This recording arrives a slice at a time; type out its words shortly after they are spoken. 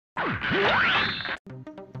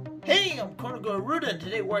Hey, I'm Konogo Ruda, and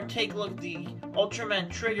today we're taking a look at the Ultraman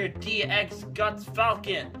Trigger DX Guts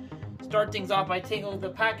Falcon. Start things off by taking a look at the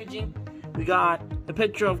packaging. We got a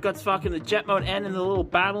picture of Guts Falcon in the jet mode and in the little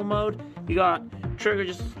battle mode. You got Trigger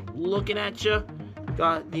just looking at you.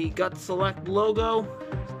 Got the Guts Select logo.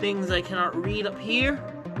 Things I cannot read up here.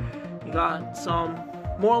 You got some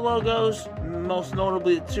more logos, most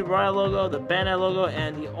notably the Tsuburaya logo, the Bandai logo,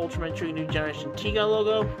 and the Ultraman Trigger New Generation Tiga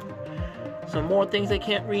logo. Some more things I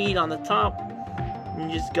can't read on the top.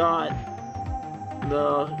 You just got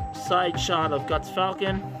the side shot of Guts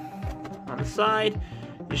Falcon on the side.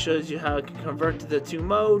 It shows you how it can convert to the two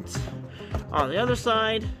modes. On the other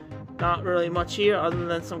side, not really much here other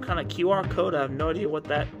than some kind of QR code. I have no idea what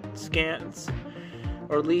that scans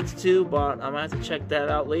or leads to, but I'm gonna have to check that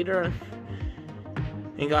out later.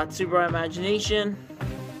 You got Tsuburaya Imagination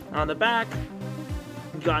on the back.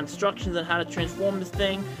 You got instructions on how to transform this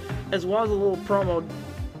thing, as well as a little promo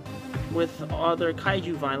with other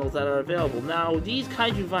kaiju vinyls that are available. Now, these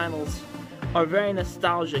kaiju vinyls are very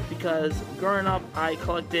nostalgic because growing up I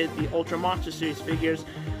collected the Ultra Monster Series figures,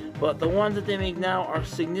 but the ones that they make now are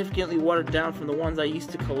significantly watered down from the ones I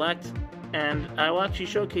used to collect, and I will actually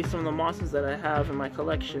showcase some of the monsters that I have in my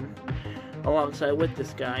collection alongside with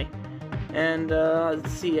this guy. And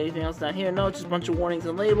let's see, anything else down here? No, just a bunch of warnings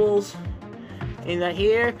and labels. In that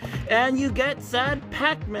here, and you get Sad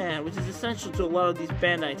Pac-Man, which is essential to a lot of these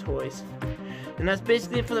Bandai toys. And that's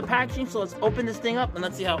basically it for the packaging, so let's open this thing up and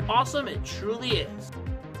let's see how awesome it truly is.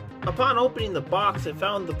 Upon opening the box, I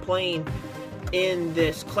found the plane in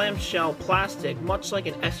this clamshell plastic, much like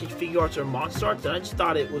an SH Figuarts or Monster Arts, and I just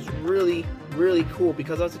thought it was really cool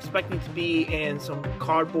because I was expecting it to be in some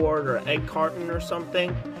cardboard or egg carton or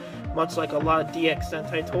something, much like a lot of DX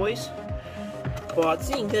Sentai toys. But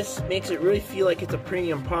seeing this makes it really feel like it's a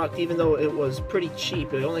premium product, even though it was pretty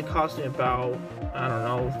cheap. It only cost me about, I don't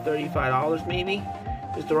know, $35 maybe?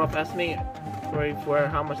 Just a rough estimate for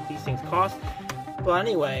how much these things cost. But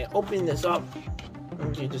anyway, opening this up,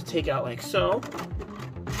 you just take it out like so.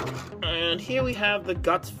 And here we have the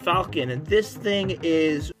Guts Falcon, and this thing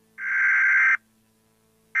is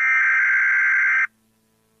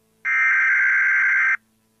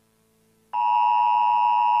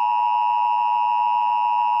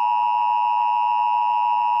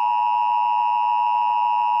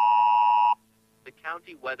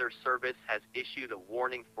County Weather Service has issued a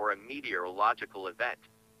warning for a meteorological event.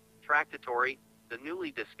 Tractatori, the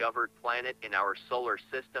newly discovered planet in our solar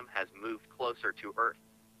system, has moved closer to Earth.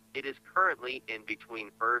 It is currently in between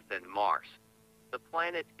Earth and Mars. The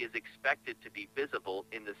planet is expected to be visible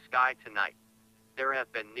in the sky tonight. There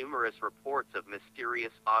have been numerous reports of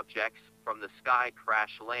mysterious objects from the sky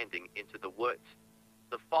crash landing into the woods.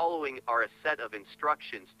 The following are a set of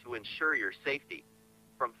instructions to ensure your safety.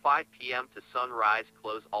 From 5 p.m. to sunrise,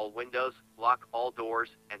 close all windows, lock all doors,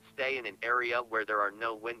 and stay in an area where there are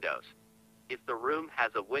no windows. If the room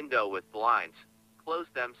has a window with blinds, close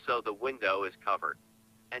them so the window is covered.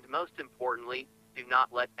 And most importantly, do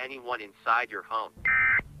not let anyone inside your home.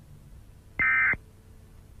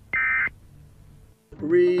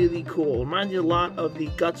 really cool. Reminds you a lot of the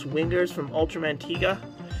Guts Wingers from Ultraman Tiga.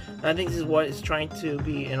 I think this is what it's trying to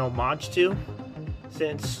be an homage to,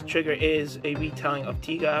 since Trigger is a retelling of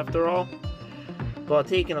Tiga after all. But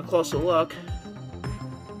taking a closer look,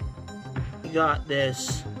 you got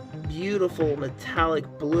this beautiful metallic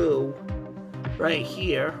blue right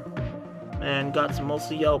here, and got some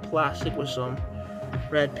mostly yellow plastic with some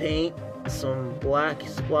red paint, some black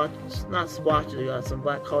splotches, not splotches, you got some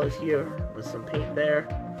black colors here with some paint there.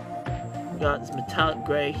 You got this metallic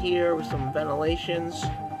gray here with some ventilations.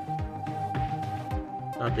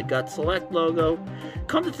 Got the Guts Select logo.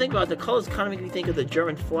 Come to think about it, the colors kind of make me think of the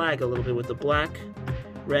German flag a little bit with the black,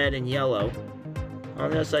 red, and yellow. On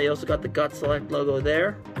the other side, you also got the Guts Select logo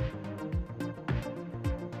there.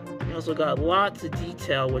 You also got lots of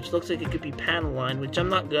detail, which looks like it could be panel lined, which I'm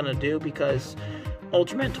not gonna do because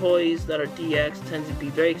Ultraman toys that are DX tend to be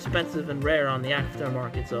very expensive and rare on the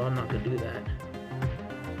aftermarket, so I'm not gonna do that.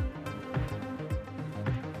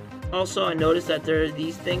 Also, I noticed that there are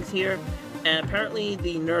these things here, and apparently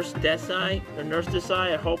the Nurse Desai, or Nurse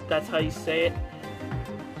Desai, I hope that's how you say it,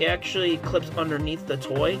 it actually clips underneath the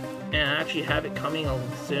toy, and I actually have it coming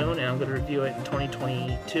soon, and I'm going to review it in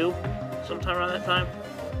 2022, sometime around that time.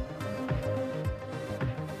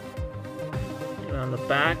 And on the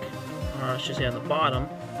back, or I should say on the bottom,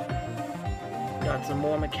 got some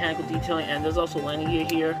more mechanical detailing, and there's also landing gear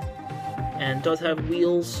here, and it does have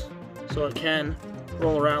wheels, so it can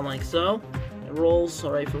roll around like so. It rolls,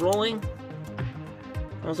 alright for rolling.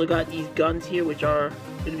 Also got these guns here, which are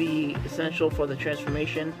going to be essential for the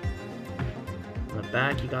transformation. On the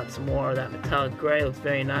back, you got some more of that metallic gray. Looks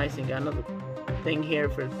very nice. And you got another thing here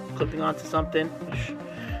for clipping onto something.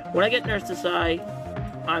 When I get Nurse Desai,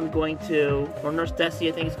 I'm going to, or Nurse Desi,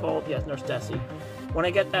 I think it's called. Yes, Nurse Desi. When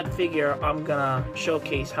I get that figure, I'm gonna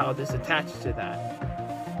showcase how this attaches to that.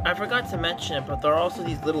 I forgot to mention it, but there are also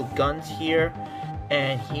these little guns here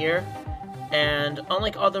and here. And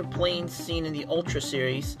unlike other planes seen in the Ultra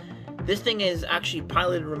series, this thing is actually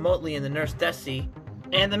piloted remotely in the Nurse Desi.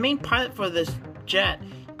 And the main pilot for this jet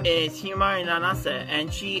is Himari Nanase,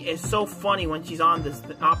 and she is so funny when she's on this,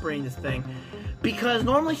 operating this thing. Because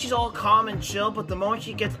normally she's all calm and chill, but the moment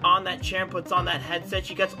she gets on that chair and puts on that headset,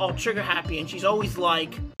 she gets all trigger happy, and she's always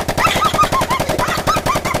like...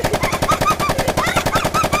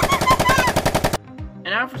 And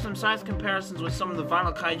now for some size comparisons with some of the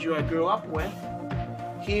vinyl kaiju I grew up with.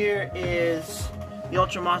 Here is the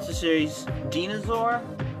Ultra Monster Series Dinosaur.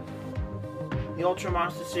 The Ultra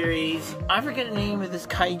Monster Series... I forget the name of this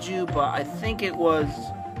kaiju, but I think it was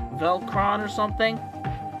Velcron or something.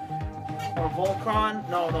 Or Voltron.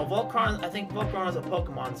 No, Voltron. I think Voltron is a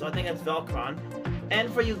Pokemon, so I think that's Velcron. And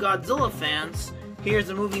for you Godzilla fans, here's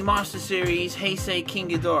the movie Monster Series Heisei King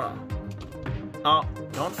Ghidorah. Oh,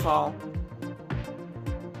 don't fall.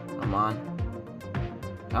 Come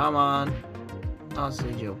on. Come on. I'll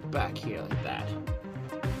send you back here like that.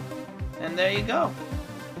 And there you go.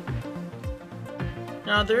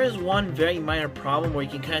 Now, there is one very minor problem where you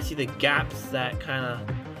can kind of see the gaps that kind of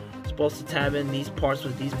supposed to tab in these parts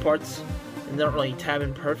with these parts, and they don't really tab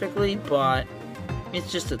in perfectly, but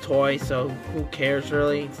it's just a toy, so who cares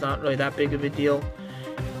really? It's not really that big of a deal.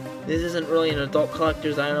 This isn't really an adult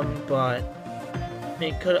collector's item, but I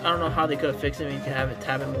don't know how they could have fixed it. Maybe you could have it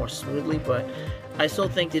tab in more smoothly, but I still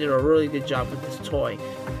think they did a really good job with this toy.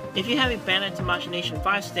 If you have a Bandai Imagination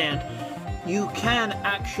 5 stand, you can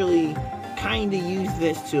actually kind of use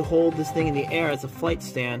this to hold this thing in the air as a flight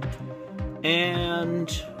stand,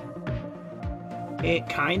 and it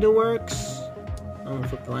kind of works. I'm gonna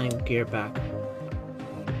flip the landing gear back.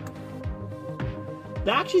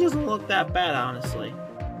 That actually doesn't look that bad, honestly.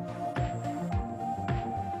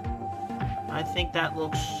 I think that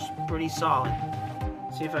looks pretty solid.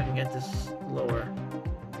 Let's see if I can get this lower.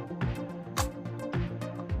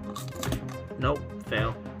 Nope,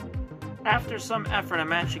 fail. After some effort, I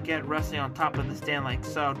managed to get resting on top of the stand like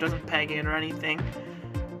so. It doesn't peg in or anything,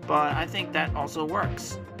 but I think that also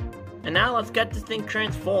works. And now let's get this thing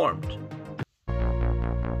transformed.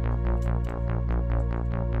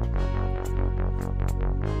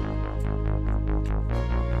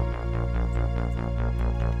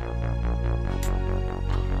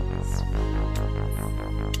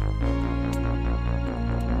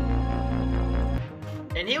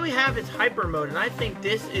 And here we have its hyper mode, and I think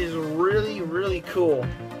this is really, really cool.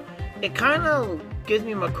 It kind of gives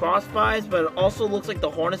me Macross vibes, but it also looks like the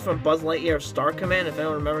Hornets from Buzz Lightyear of Star Command. If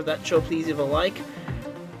anyone remembers that show, please leave a like.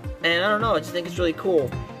 And I don't know, I just think it's really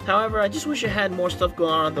cool. However, I just wish it had more stuff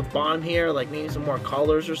going on at the bottom here, like maybe some more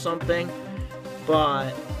colors or something.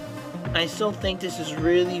 But I still think this is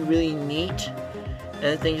really, really neat. And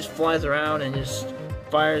the thing just flies around and just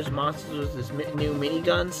fires monsters with this new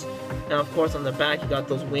miniguns. Now, of course, on the back, you got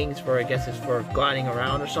those wings for, I guess it's for gliding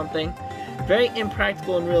around or something. Very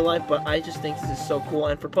impractical in real life, but I just think this is so cool.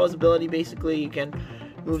 And for posability, basically, you can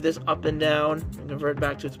move this up and down and convert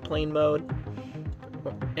back to its plane mode,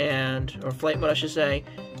 or flight mode, I should say.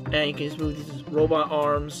 And you can just move these robot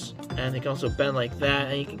arms, and they can also bend like that.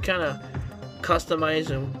 And you can kind of customize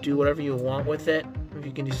and do whatever you want with it. If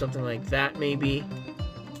you can do something like that, maybe.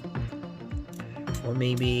 Or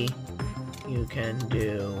maybe you can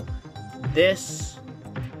do this.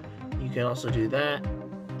 You can also do that.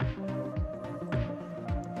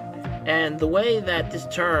 And the way that this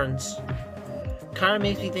turns kind of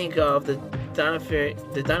makes me think of the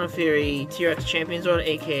Dino Fury T-Rex Champion Zone,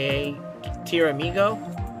 aka Tiramigo.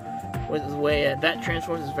 With the way that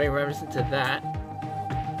transforms is very reminiscent to that.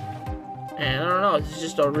 And I don't know, it's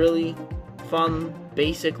just a really fun,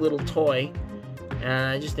 basic little toy. And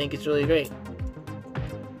I just think it's really great.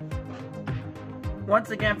 Once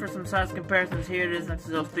again, for some size comparisons, here it is next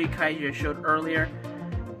to those three kaiju I showed earlier.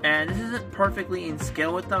 And this isn't perfectly in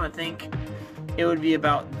scale with them. I think it would be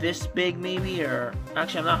about this big maybe, or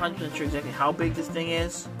actually I'm not 100% sure exactly how big this thing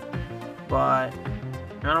is. But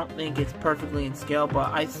I don't think it's perfectly in scale,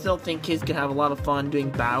 but I still think kids can have a lot of fun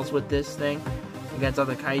doing battles with this thing against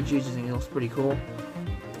other kaiju. I think it looks pretty cool.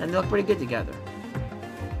 And they look pretty good together.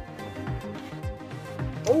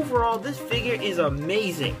 Overall, this figure is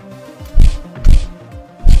amazing.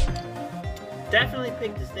 definitely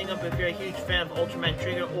pick this thing up if you're a huge fan of Ultraman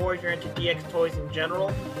Trigger or if you're into DX toys in general.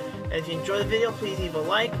 And if you enjoyed the video, please leave a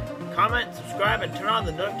like, comment, subscribe, and turn on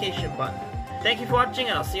the notification button. Thank you for watching,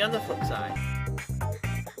 and I'll see you on the flip side.